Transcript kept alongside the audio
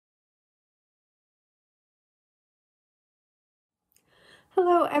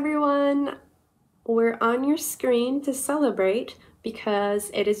Hello everyone! We're on your screen to celebrate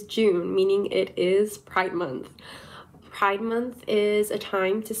because it is June, meaning it is Pride Month. Pride Month is a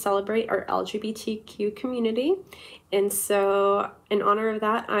time to celebrate our LGBTQ community, and so in honor of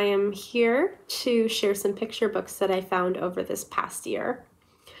that, I am here to share some picture books that I found over this past year.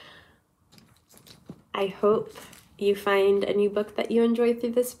 I hope you find a new book that you enjoy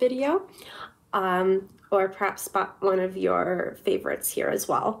through this video, or perhaps spot one of your favorites here as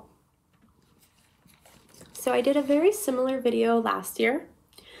well. So I did a very similar video last year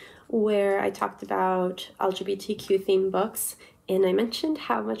where I talked about LGBTQ themed books, and I mentioned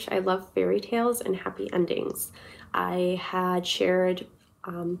how much I love fairy tales and happy endings. I had shared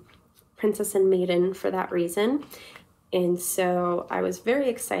Princess and Maiden for that reason, and so I was very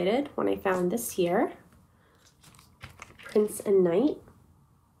excited when I found this here, Prince and Knight,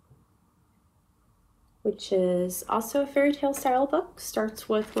 which is also a fairy tale style book, starts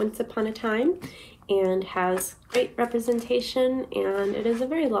with Once Upon a Time and has great representation, and it is a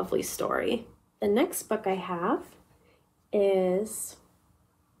very lovely story. The next book I have is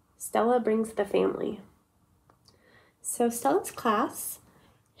Stella Brings the Family. So Stella's class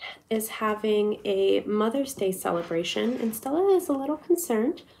is having a Mother's Day celebration, and Stella is a little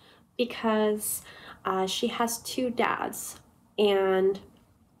concerned because she has two dads, and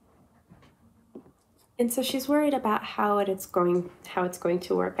so she's worried about how it's going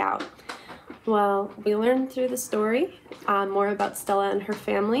to work out. Well, we learn through the story more about Stella and her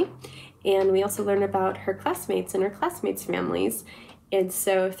family, and we also learn about her classmates and her classmates' families. And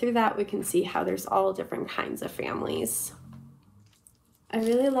so through that, we can see how there's all different kinds of families. I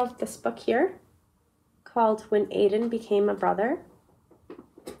really love this book here called When Aiden Became a Brother.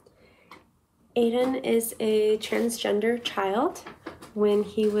 Aiden is a transgender child. When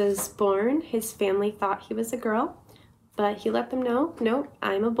he was born, his family thought he was a girl, but he let them know, nope,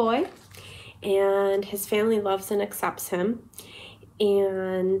 I'm a boy. And his family loves and accepts him.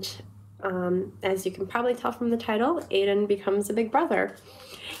 And as you can probably tell from the title, Aiden becomes a big brother.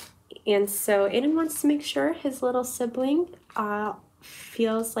 And so Aiden wants to make sure his little sibling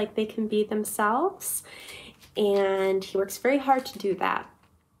feels like they can be themselves, and he works very hard to do that.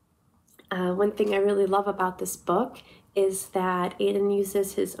 One thing I really love about this book is that Aiden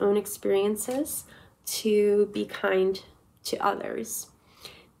uses his own experiences to be kind to others.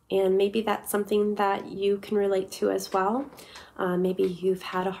 And maybe that's something that you can relate to as well. Maybe you've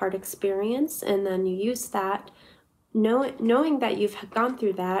had a hard experience, and then you use that, knowing that you've gone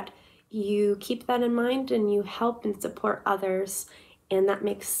through that, you keep that in mind and you help and support others, and that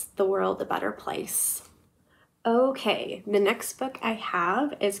makes the world a better place. Okay, the next book I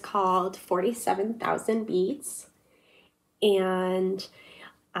have is called 47,000 Beads, and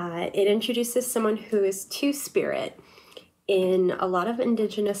it introduces someone who is two-spirit. In a lot of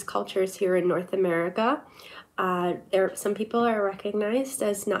indigenous cultures here in North America, some people are recognized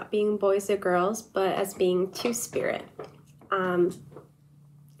as not being boys or girls, but as being two-spirit.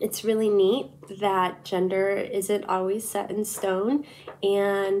 It's really neat that gender isn't always set in stone,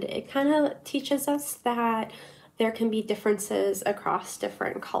 and it kind of teaches us that there can be differences across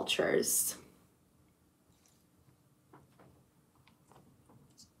different cultures.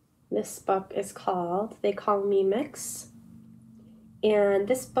 This book is called They Call Me Mix, and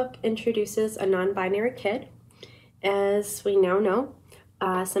this book introduces a non-binary kid. As we now know,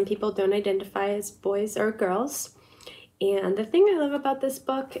 some people don't identify as boys or girls. And the thing I love about this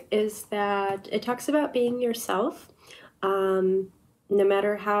book is that it talks about being yourself, no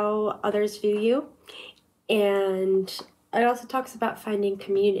matter how others view you. And it also talks about finding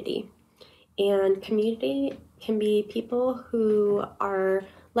community. And community can be people who are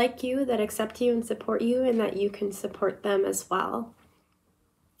like you, that accept you and support you, and that you can support them as well.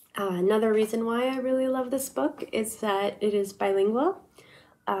 Another reason why I really love this book is that it is bilingual.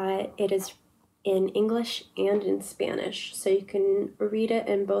 It is in English and in Spanish, so you can read it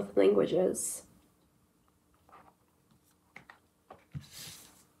in both languages.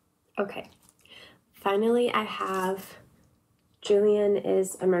 Okay, finally I have Julian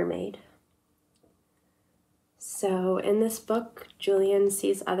is a Mermaid. So in this book, Julian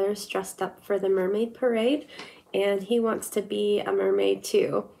sees others dressed up for the mermaid parade, and he wants to be a mermaid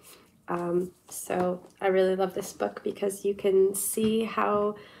too. So I really love this book because you can see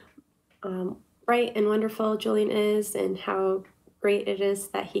how bright and wonderful Julian is, and how great it is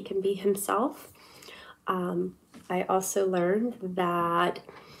that he can be himself. I also learned that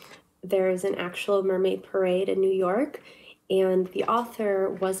there is an actual mermaid parade in New York, and the author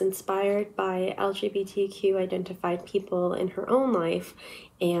was inspired by LGBTQ identified people in her own life,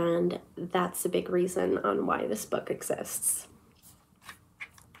 and that's a big reason on why this book exists.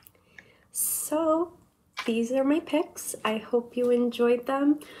 So these are my picks. I hope you enjoyed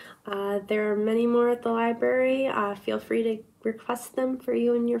them. There are many more at the library. Feel free to request them for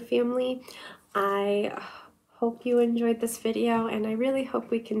you and your family. I hope you enjoyed this video, and I really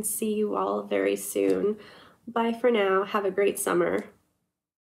hope we can see you all very soon. Bye for now. Have a great summer.